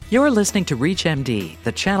You're listening to ReachMD,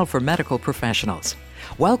 the channel for medical professionals.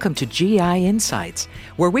 Welcome to GI Insights,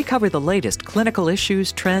 where we cover the latest clinical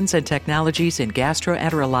issues, trends, and technologies in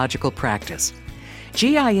gastroenterological practice.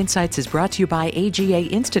 GI Insights is brought to you by AGA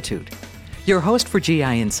Institute. Your host for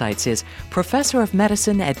GI Insights is Professor of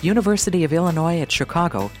Medicine at University of Illinois at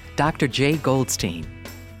Chicago, Dr. Jay Goldstein.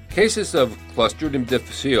 Cases of Clostridium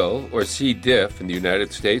difficile, or C. diff, in the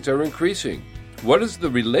United States are increasing. What is the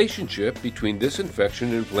relationship between this infection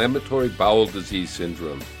and inflammatory bowel disease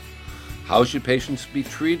syndrome? How should patients be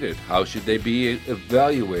treated? How should they be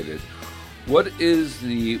evaluated? What is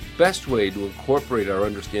the best way to incorporate our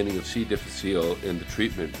understanding of C. difficile in the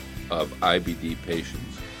treatment of IBD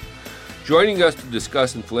patients? Joining us to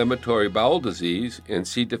discuss inflammatory bowel disease and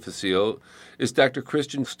C. difficile is Dr.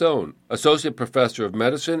 Christian Stone, Associate Professor of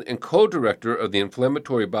Medicine and Co-Director of the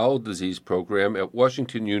Inflammatory Bowel Disease Program at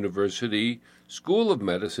Washington University School of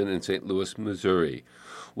Medicine in St. Louis, Missouri.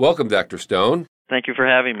 Welcome, Dr. Stone. Thank you for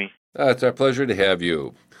having me. It's our pleasure to have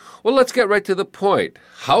you. Well, let's get right to the point.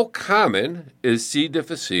 How common is C.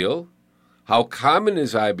 difficile? How common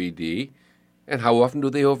is IBD? And how often do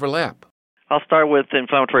they overlap? I'll start with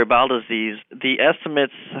inflammatory bowel disease. The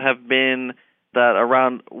estimates have been that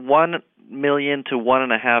around 1 million to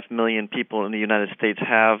 1.5 million people in the United States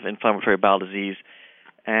have inflammatory bowel disease,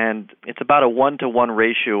 and it's about a 1-to-1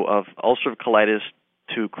 ratio of ulcerative colitis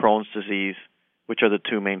to Crohn's disease, which are the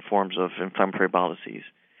two main forms of inflammatory bowel disease.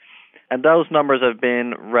 And those numbers have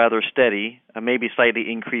been rather steady, maybe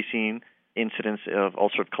slightly increasing incidence of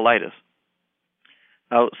ulcerative colitis.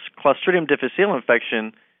 Now, Clostridium difficile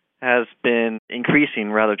infection has been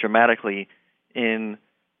increasing rather dramatically in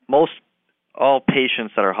most all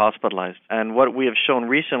patients that are hospitalized. And what we have shown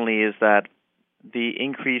recently is that the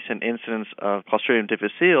increase in incidence of Clostridium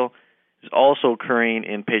difficile is also occurring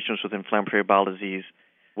in patients with inflammatory bowel disease,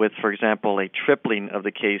 with, for example, a tripling of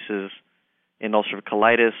the cases in ulcerative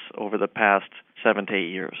colitis over the past 7 to 8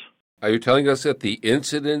 years. Are you telling us that the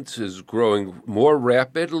incidence is growing more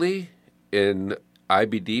rapidly in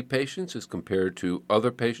IBD patients as compared to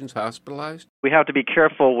other patients hospitalized? We have to be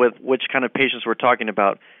careful with which kind of patients we're talking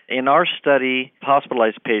about. In our study,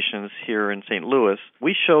 hospitalized patients here in St. Louis,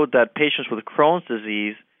 we showed that patients with Crohn's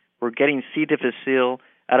disease were getting C. difficile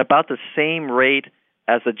at about the same rate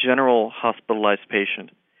as the general hospitalized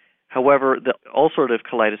patient. However, the ulcerative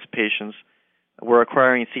colitis patients were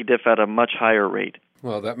acquiring C. diff at a much higher rate.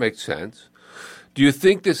 Well, that makes sense. Do you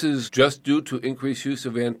think this is just due to increased use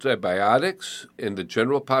of antibiotics in the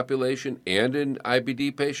general population and in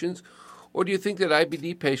IBD patients? Or do you think that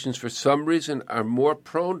IBD patients, for some reason, are more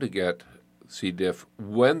prone to get C. diff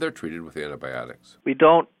when they're treated with antibiotics? We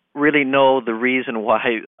don't really know the reason why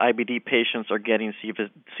IBD patients are getting C.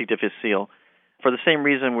 difficile. For the same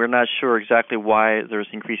reason, we're not sure exactly why there's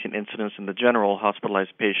increasing incidence in the general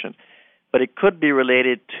hospitalized patient. But it could be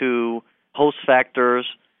related to host factors,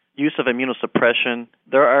 use of immunosuppression.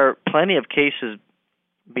 There are plenty of cases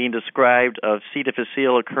being described of C.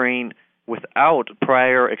 difficile occurring without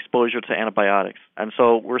prior exposure to antibiotics. And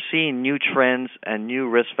so we're seeing new trends and new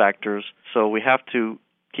risk factors, so we have to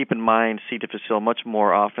keep in mind C. difficile much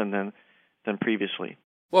more often than previously.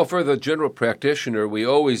 Well, for the general practitioner, we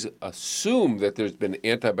always assume that there's been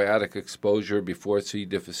antibiotic exposure before C.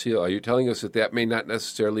 difficile. Are you telling us that may not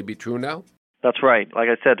necessarily be true now? That's right. Like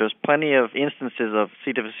I said, there's plenty of instances of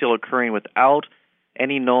C. difficile occurring without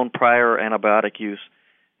any known prior antibiotic use,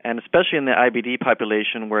 and especially in the IBD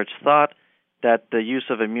population where it's thought that the use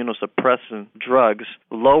of immunosuppressant drugs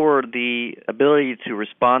lower the ability to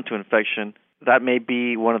respond to infection. That may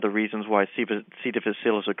be one of the reasons why C.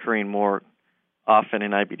 difficile is occurring more often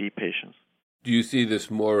in IBD patients. Do you see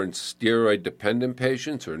this more in steroid-dependent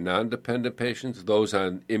patients or non-dependent patients, those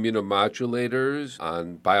on immunomodulators,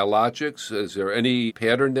 on biologics? Is there any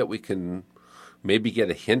pattern that we can maybe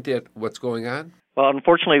get a hint at what's going on? Well,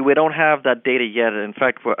 unfortunately, we don't have that data yet. In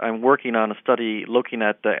fact, I'm working on a study looking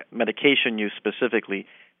at the medication use specifically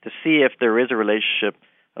to see if there is a relationship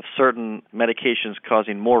of certain medications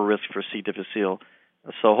causing more risk for C. difficile.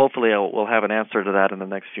 So hopefully we'll have an answer to that in the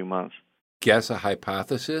next few months. Guess a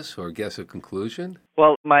hypothesis or guess a conclusion?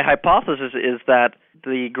 Well, my hypothesis is that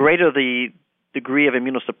the greater the degree of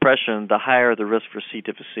immunosuppression, the higher the risk for C.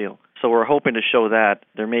 difficile. So we're hoping to show that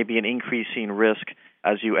there may be an increasing risk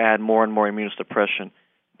as you add more and more immunosuppression.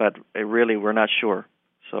 But really, we're not sure.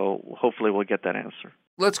 So hopefully we'll get that answer.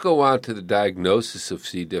 Let's go on to the diagnosis of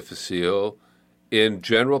C. difficile in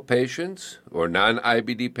general patients or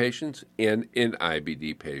non-IBD patients and in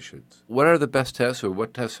IBD patients. What are the best tests, or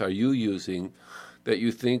what tests are you using that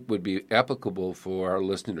you think would be applicable for our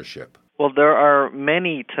listenership? Well, there are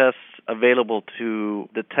many tests available to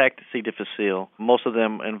detect C. difficile. Most of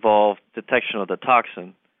them involve detection of the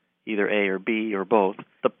toxin, either A or B or both.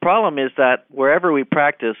 The problem is that wherever we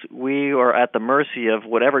practice, we are at the mercy of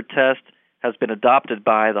whatever test has been adopted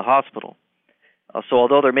by the hospital. So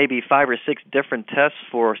although there may be 5 or 6 different tests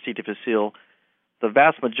for C. difficile, the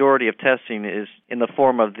vast majority of testing is in the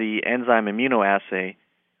form of the enzyme immunoassay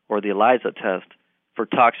or the ELISA test for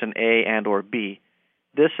toxin A and or B.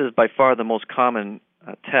 This is by far the most common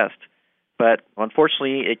test, but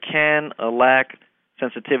unfortunately it can lack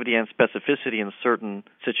sensitivity and specificity in certain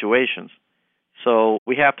situations. So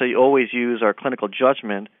we have to always use our clinical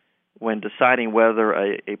judgment when deciding whether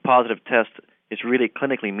a positive test is really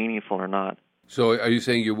clinically meaningful or not. So are you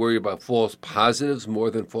saying you worry about false positives more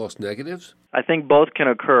than false negatives? I think both can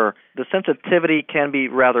occur. The sensitivity can be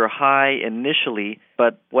rather high initially,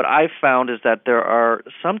 but what I've found is that there are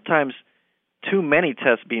sometimes too many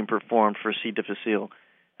tests being performed for C. difficile,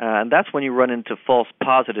 and that's when you run into false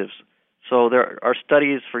positives. So there are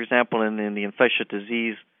studies, for example, in the infectious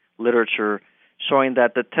disease literature showing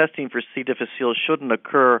that the testing for C. difficile shouldn't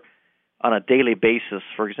occur on a daily basis,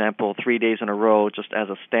 for example, 3 days in a row, just as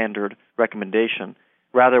a standard recommendation.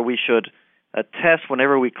 Rather, we should test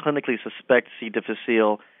whenever we clinically suspect C.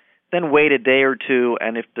 difficile, then wait a day or two,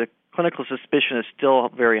 and if the clinical suspicion is still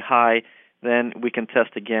very high, then we can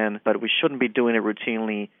test again, but we shouldn't be doing it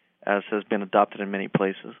routinely as has been adopted in many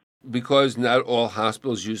places. Because not all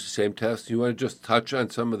hospitals use the same test, you want to just touch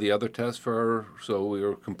on some of the other tests so we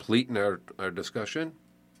are complete in our discussion?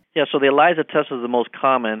 Yeah, so the ELISA test is the most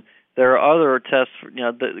common. There are other tests.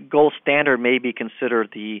 The gold standard may be considered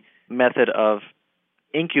the method of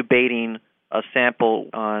incubating a sample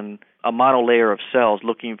on a monolayer of cells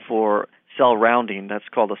looking for cell rounding. That's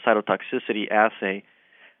called a cytotoxicity assay.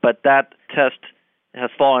 But that test has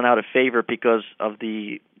fallen out of favor because of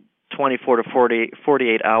the 24 to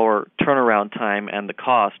 48-hour turnaround time and the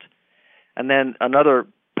cost. And then another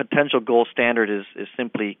potential gold standard is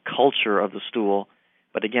simply culture of the stool.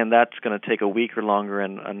 But again, that's going to take a week or longer,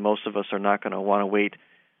 and most of us are not going to want to wait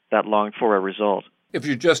that long for a result. If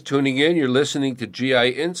you're just tuning in, you're listening to GI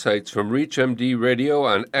Insights from ReachMD Radio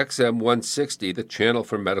on XM 160, the channel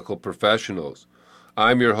for medical professionals.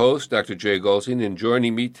 I'm your host, Dr. Jay Goldstein, and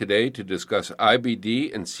joining me today to discuss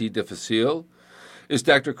IBD and C. difficile is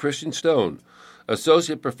Dr. Christian Stone,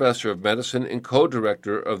 Associate Professor of Medicine and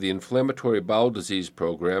Co-Director of the Inflammatory Bowel Disease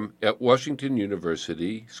Program at Washington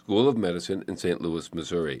University School of Medicine in St. Louis,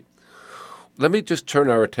 Missouri. Let me just turn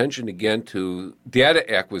our attention again to data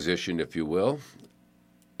acquisition, if you will.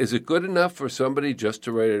 Is it good enough for somebody just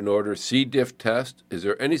to write an order C. diff test? Is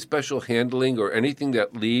there any special handling or anything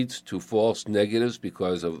that leads to false negatives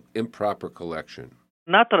because of improper collection?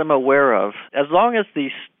 Not that I'm aware of. As long as the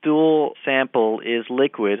stool sample is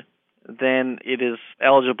liquid, then it is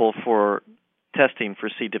eligible for testing for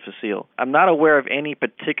C. difficile. I'm not aware of any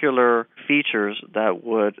particular features that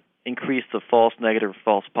would increase the false negative,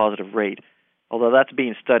 false positive rate, although that's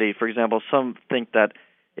being studied. For example, some think that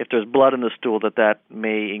if there's blood in the stool, that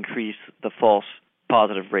may increase the false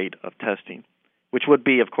positive rate of testing, which would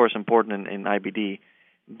be, of course, important in IBD.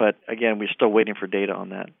 But again, we're still waiting for data on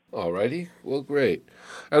that. All righty. Well, great.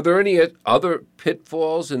 Are there any other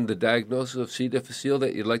pitfalls in the diagnosis of C. difficile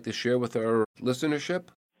that you'd like to share with our listenership?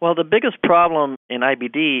 Well, the biggest problem in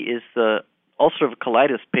IBD is the ulcerative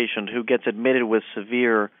colitis patient who gets admitted with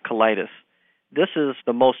severe colitis. This is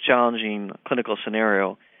the most challenging clinical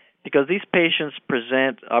scenario because these patients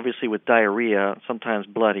present, obviously, with diarrhea, sometimes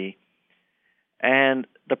bloody. And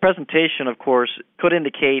the presentation, of course, could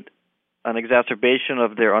indicate an exacerbation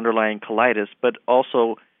of their underlying colitis, but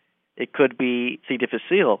also it could be C.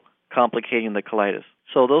 difficile complicating the colitis.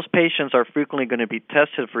 So those patients are frequently going to be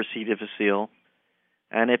tested for C. difficile,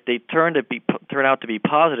 and if they turn out to be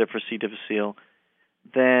positive for C. difficile,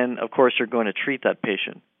 then of course you're going to treat that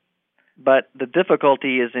patient. But the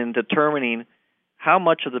difficulty is in determining how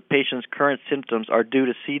much of the patient's current symptoms are due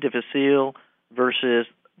to C. difficile versus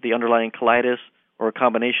the underlying colitis or a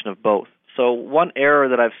combination of both. So one error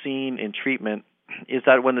that I've seen in treatment is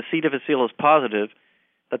that when the C. difficile is positive,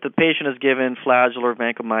 that the patient is given flagyl or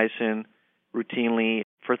vancomycin routinely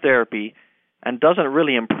for therapy and doesn't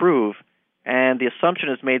really improve, and the assumption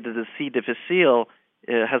is made that the C. difficile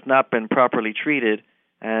has not been properly treated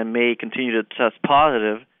and may continue to test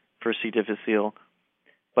positive for C. difficile.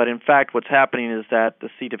 But in fact, what's happening is that the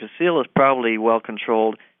C. difficile is probably well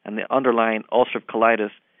controlled and the underlying ulcerative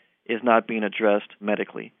colitis is not being addressed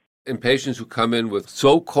medically. In patients who come in with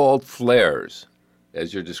so-called flares,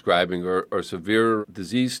 as you're describing, or severe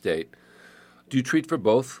disease state, do you treat for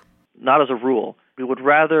both? Not as a rule. We would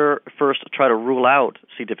rather first try to rule out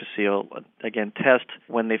C. difficile, again, test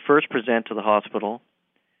when they first present to the hospital.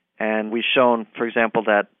 And we've shown, for example,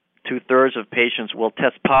 that 2/3 of patients will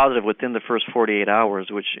test positive within the first 48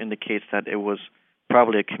 hours, which indicates that it was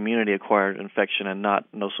probably a community-acquired infection and not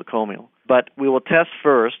nosocomial. But we will test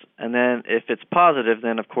first, and then if it's positive,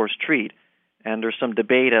 then of course treat. And there's some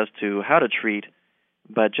debate as to how to treat,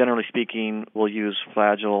 but generally speaking, we'll use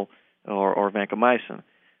Flagyl or vancomycin.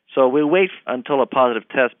 So we wait until a positive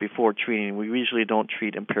test before treating. We usually don't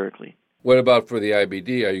treat empirically. What about for the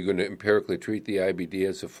IBD? Are you going to empirically treat the IBD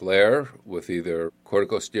as a flare with either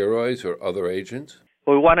corticosteroids or other agents?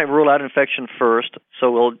 Well, we want to rule out infection first,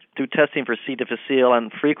 so we'll do testing for C. difficile,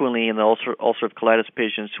 and frequently in the ulcerative colitis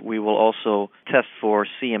patients, we will also test for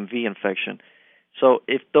CMV infection. So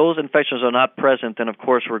if those infections are not present, then of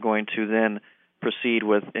course we're going to then proceed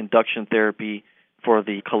with induction therapy for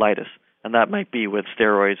the colitis, and that might be with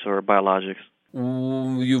steroids or biologics.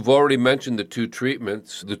 You've already mentioned the two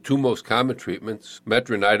treatments, the two most common treatments,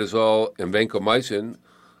 metronidazole and vancomycin.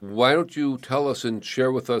 Why don't you tell us and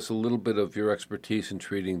share with us a little bit of your expertise in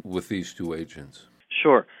treating with these two agents?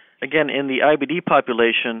 Sure. Again, in the IBD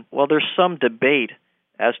population, well, there's some debate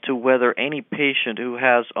as to whether any patient who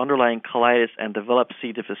has underlying colitis and develops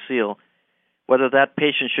C. difficile, whether that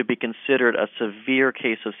patient should be considered a severe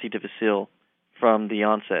case of C. difficile from the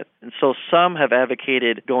onset. And so some have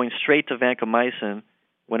advocated going straight to vancomycin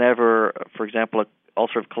whenever, for example,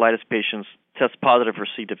 ulcerative colitis patients test positive for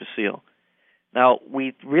C. difficile. Now,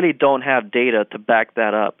 we really don't have data to back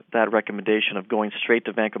that up, that recommendation of going straight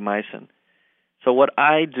to vancomycin. So what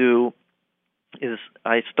I do is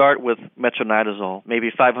I start with metronidazole, maybe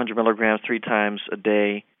 500 milligrams 3 times a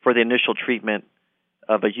day for the initial treatment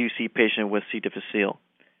of a UC patient with C. difficile.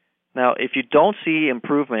 Now, if you don't see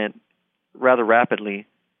improvement rather rapidly,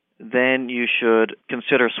 then you should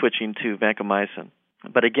consider switching to vancomycin.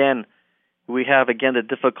 But again, we have the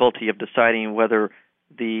difficulty of deciding whether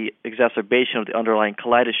the exacerbation of the underlying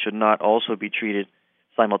colitis should not also be treated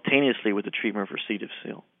simultaneously with the treatment for C.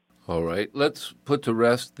 difficile. All right. Let's put to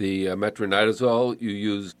rest the metronidazole. You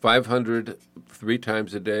use 500 3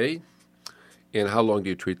 times a day. And how long do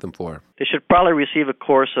you treat them for? They should probably receive a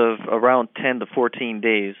course of around 10 to 14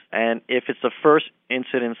 days. And if it's the first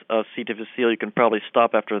incidence of C. difficile, you can probably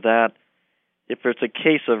stop after that. If it's a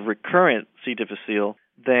case of recurrent C. difficile,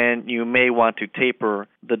 then you may want to taper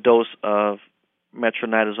the dose of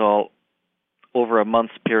metronidazole over a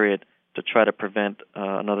month's period to try to prevent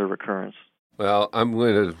another recurrence. Well, I'm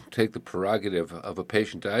going to take the prerogative of a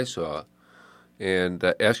patient I saw and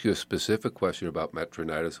ask you a specific question about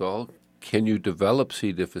metronidazole. Can you develop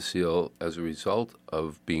C. difficile as a result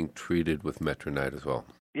of being treated with metronidazole?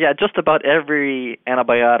 Yeah, just about every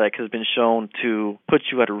antibiotic has been shown to put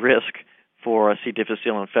you at risk for a C.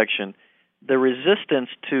 difficile infection. The resistance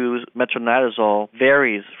to metronidazole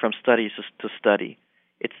varies from study to study.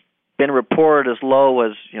 It's been reported as low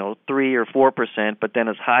as 3 or 4%, but then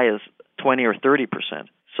as high as 20 or 30%.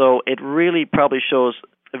 So it really probably shows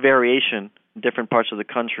a variation in different parts of the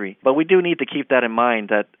country. But we do need to keep that in mind,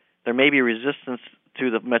 that there may be resistance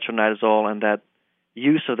to the metronidazole and that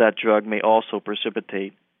use of that drug may also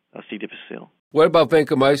precipitate C. difficile. What about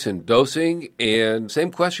vancomycin dosing? And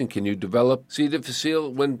same question, can you develop C.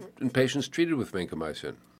 difficile when in patients treated with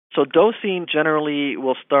vancomycin? So dosing generally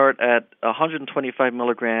will start at 125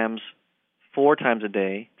 milligrams 4 times a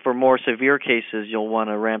day. For more severe cases, you'll want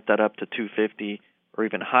to ramp that up to 250 or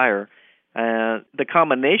even higher. The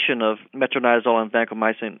combination of metronidazole and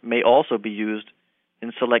vancomycin may also be used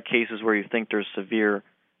in select cases where you think there's severe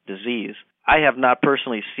disease. I have not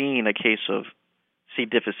personally seen a case of C.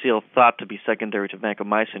 difficile thought to be secondary to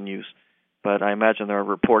vancomycin use, but I imagine there are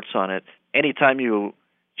reports on it. Anytime you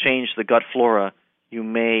change the gut flora, you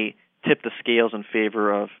may tip the scales in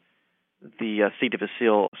favor of the C.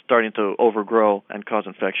 difficile starting to overgrow and cause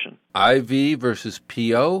infection. IV versus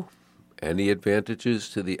PO? Any advantages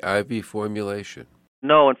to the IV formulation?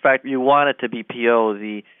 No, in fact, you want it to be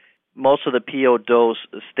PO. Most of the PO dose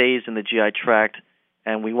stays in the GI tract,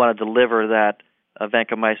 and we want to deliver that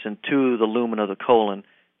vancomycin to the lumen of the colon,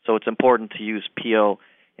 so it's important to use PO.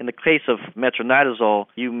 In the case of metronidazole,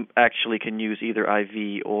 you actually can use either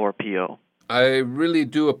IV or PO. I really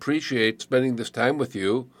do appreciate spending this time with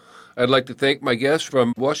you. I'd like to thank my guest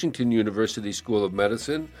from Washington University School of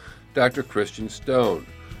Medicine, Dr. Christian Stone.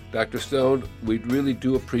 Dr. Stone, we really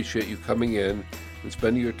do appreciate you coming in and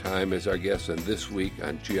spending your time as our guest on This Week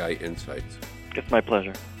on GI Insights. It's my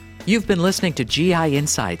pleasure. You've been listening to GI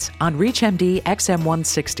Insights on ReachMD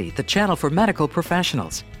XM160, the channel for medical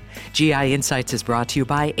professionals. GI Insights is brought to you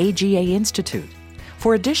by AGA Institute.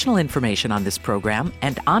 For additional information on this program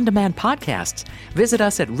and on-demand podcasts, visit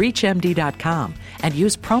us at reachmd.com and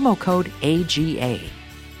use promo code AGA.